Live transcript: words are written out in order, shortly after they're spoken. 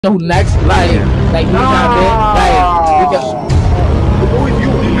Who next? Like you got it. Like we can.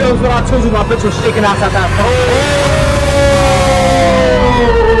 You know what I told you? My bitch was shaking outside that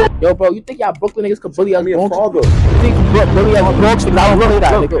phone. Yo, bro, you think y'all Brooklyn niggas could bully us? You think bully us Bronx? I don't know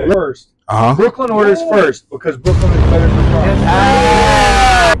that. First, Brooklyn orders first because Brooklyn is better than the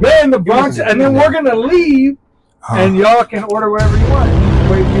Bronx. They're in the Bronx, and then we're gonna leave, and y'all can order whatever you want.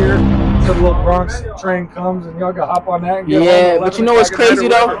 Wait here. So the little Bronx train comes and y'all can hop on that and get yeah, but you know what's crazy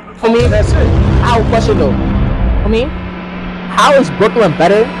though? For me, that's it. I have a question though. For me, how is Brooklyn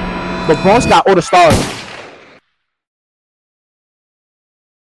better? But Bronx got all the stars.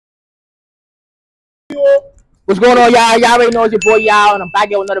 What's going on, y'all? Y'all already know it's your boy Y'all, and I'm back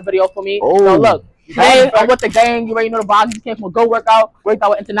here with another video for me. So look, today I'm with the gang. You already know the vibes. He came from a go workout with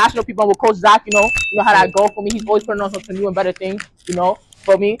international people. I'm with Coach Zach. You know how that go for me. He's always putting on something new and better things. You know.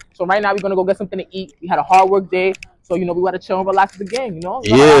 For me, so right now we're gonna go get something to eat. We had a hard work day, so we gotta chill and relax with the gang.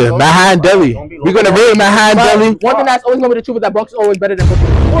 Yeah, Manhattan Deli. We're gonna raid Manhattan Deli. One thing that's always gonna be the truth is that Bronx is always better than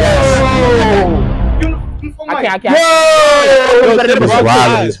Brooklyn. Yes. I can't. Whoa! Better than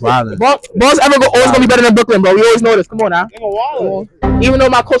Bronx. Bronx always gonna be better than Brooklyn, bro. We always know this. Come on now. Even though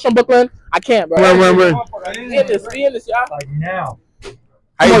my coach from Brooklyn, I can't, bro. Be in this, y'all. Like now.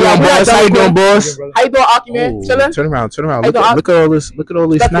 How you doing, boss? How you doing, boss? How you doing, Aki, man? Chillin'? Turn around. Look at all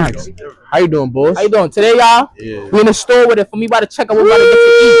these snacks. How you doing, boss? How you doing? Today, y'all, we in the store with it. For me, about to check out what we about to get to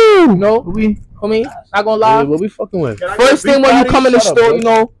eat. You know? For me, not gonna lie. What we fucking with? First thing when you come in the store,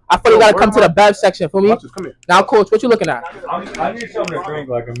 I feel you gotta come to the bev section. For me? Now, coach, what you looking at? I need something to drink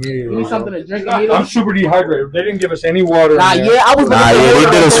like immediately. You need something to drink immediately? I'm super dehydrated. They didn't give us any water. They did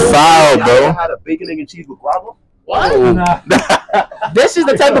us foul, bro. I had a bacon, egg, and cheese with guava. What? This is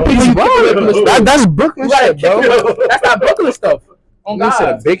the type of people you get. That's Brooklyn shit, bro. That's not Brooklyn stuff. Oh God.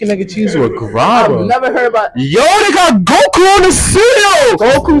 Said bacon, egg, and cheese with guava. I've never heard about. Yo, they got Goku on the cereal.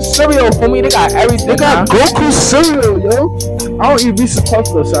 Goku cereal for me. They got everything. They got Goku cereal, yo. I don't eat Reese's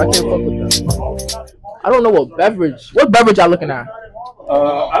Puffs though, so I can't fuck with them. I don't know what beverage. What beverage y'all looking at?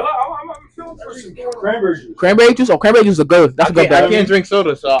 I'm feeling for some cranberry juice. Cranberry juice? Oh, cranberry juice is good. That's a good beverage. I can't drink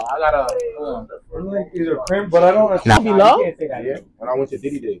soda, so I gotta. Either but I don't. Nah. You can't say that, yeah. When I went to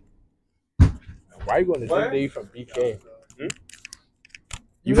Diddy Day. Why are you going to Diddy Day from BK?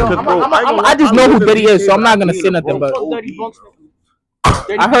 I just know who Diddy is, so I'm not gonna say nothing. But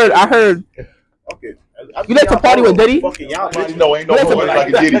I heard. Okay. You like to party with Diddy? No, ain't no boy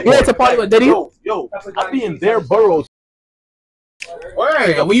like Diddy. You like to party with Diddy? Yo, I be in their boroughs.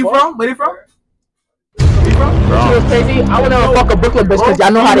 Where you from? Where you from? Bro. Crazy. I wanna fuck a Brooklyn bitch because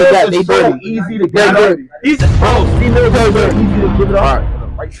y'all know how they get. They dirty. Easy to get dirty. Easy to give it up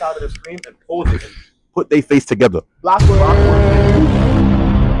on the right side of the screen and pose it and put their face together. Blockwork.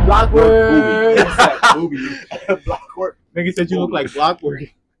 Nigga said you look like Blockwork.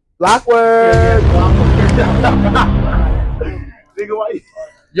 Nigga, why?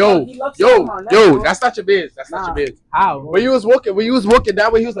 Yo, that's not your biz. That's not your biz. How? When you was walking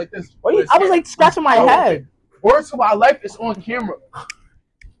that way, he was like this. I was like scratching my head. Words to my life is on camera.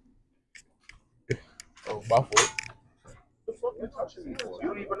 Oh, my fault. The fuck you touching me for? You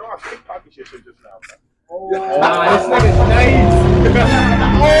don't even know I pickpocket your shit just now. This nigga's nice.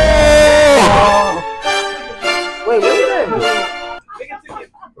 Wait, what is that?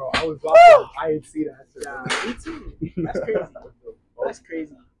 Bro, I was blocking. I didn't see that. Me too. That's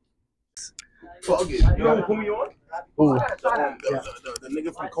crazy. Fuck it. You know who put me on? Who? The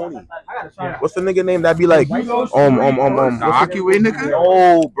nigga from Coney. What's the nigga name that be like? The hockey way nigga?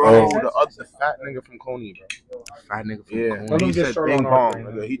 Oh, bro. The fat nigga from Coney, bro. Fat nigga from Coney. He said bing bong.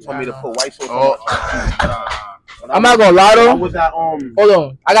 Nigga. He told me to put white sauce on my I'm not gonna lie though. was that Hold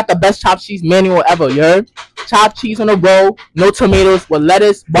on. I got the best chopped cheese manual ever, you heard? Chopped cheese on a roll, no tomatoes, with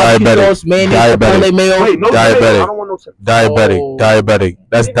lettuce, barbecue sauce, mayonnaise, chipotle mayo. Wait, no diabetic. I don't want no Diabetic.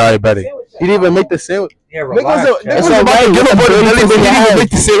 That's diabetic. He didn't even make the sandwich. Yeah, relax. It's alright. Give him he didn't make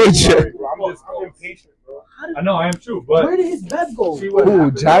the sandwich. I'm impatient, bro. I know, I am too, but Where did his bed go?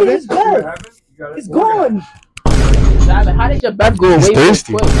 Who, Javis? It's gone. How did your bed go? He's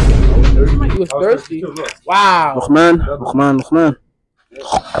thirsty. He was thirsty. Wow. Luqman.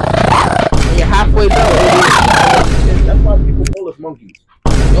 You're halfway done. That's why people call us monkeys.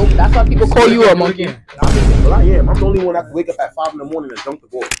 Nope, that's why people call you a monkey. Well, I am. I'm the only one that can wake up at 5 in the morning and dunk the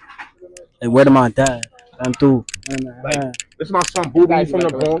ball. Hey, where am I dad? I'm through. This is my son, Booby. He's from the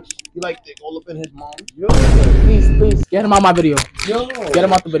Bronx. He like dick all up in his mom. Please, get him out my video. Get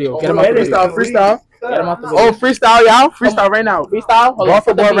him out the video. Get him out the video. Freestyle. Get him out the video. Oh, freestyle, y'all. Freestyle right now. Freestyle? Hold on. Bar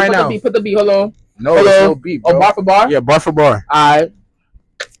for bar right now. Put the beat. Hold on. No, there's no beat, bro. Oh, bar for bar? Yeah, bar for bar. Alright.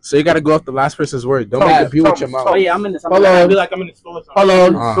 So you gotta go off the last person's word. Don't make it be with your mouth. Oh yeah, I'm in this. Hold on. Be like I'm in the store. Hold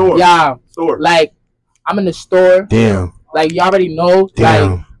on. Store. Yeah. Store. Like, I'm in the store. Damn. Like, you already know.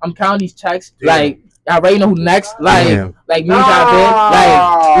 Damn. Like, I'm counting these checks. Damn. Like, y'all already know who next. Like, Damn. like me and y'all been.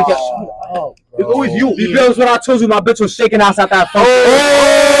 Like, we can. Oh, It's always you. Because what I told you, my bitch was shaking ass at that phone.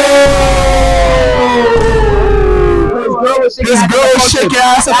 This girl was shaking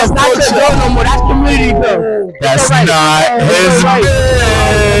ass at the That's not your girl no more. That's community girl. That's not his bitch.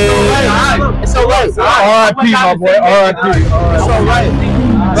 It's alright. R.I.P. my boy. R.I.P. It's alright.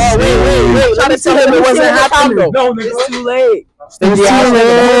 Bro, wait. Try to tell him it wasn't happening. No, nigga. It's too late. Stingy ass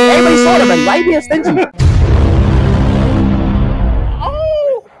nigga. Everybody saw it already. Why you being stingy?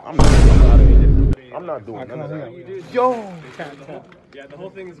 I'm not doing none of that. Yo. Yeah, the whole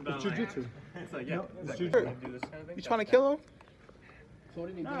thing is about Jiu-jitsu. It's like, yeah, You trying to kill him?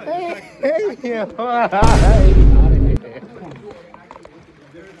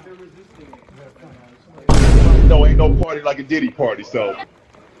 No, ain't no party like a Diddy party, so.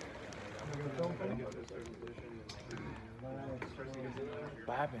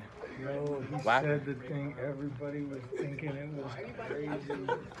 Yo, he said the thing everybody was thinking it was crazy.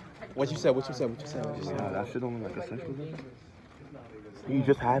 What you said? Nah, that shit don't look like a sexual thing. You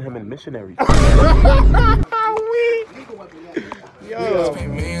just had him in missionary. Spend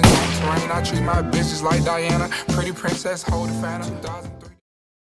millions on terrain. I treat my bitches like Diana. Pretty princess, hold the fan.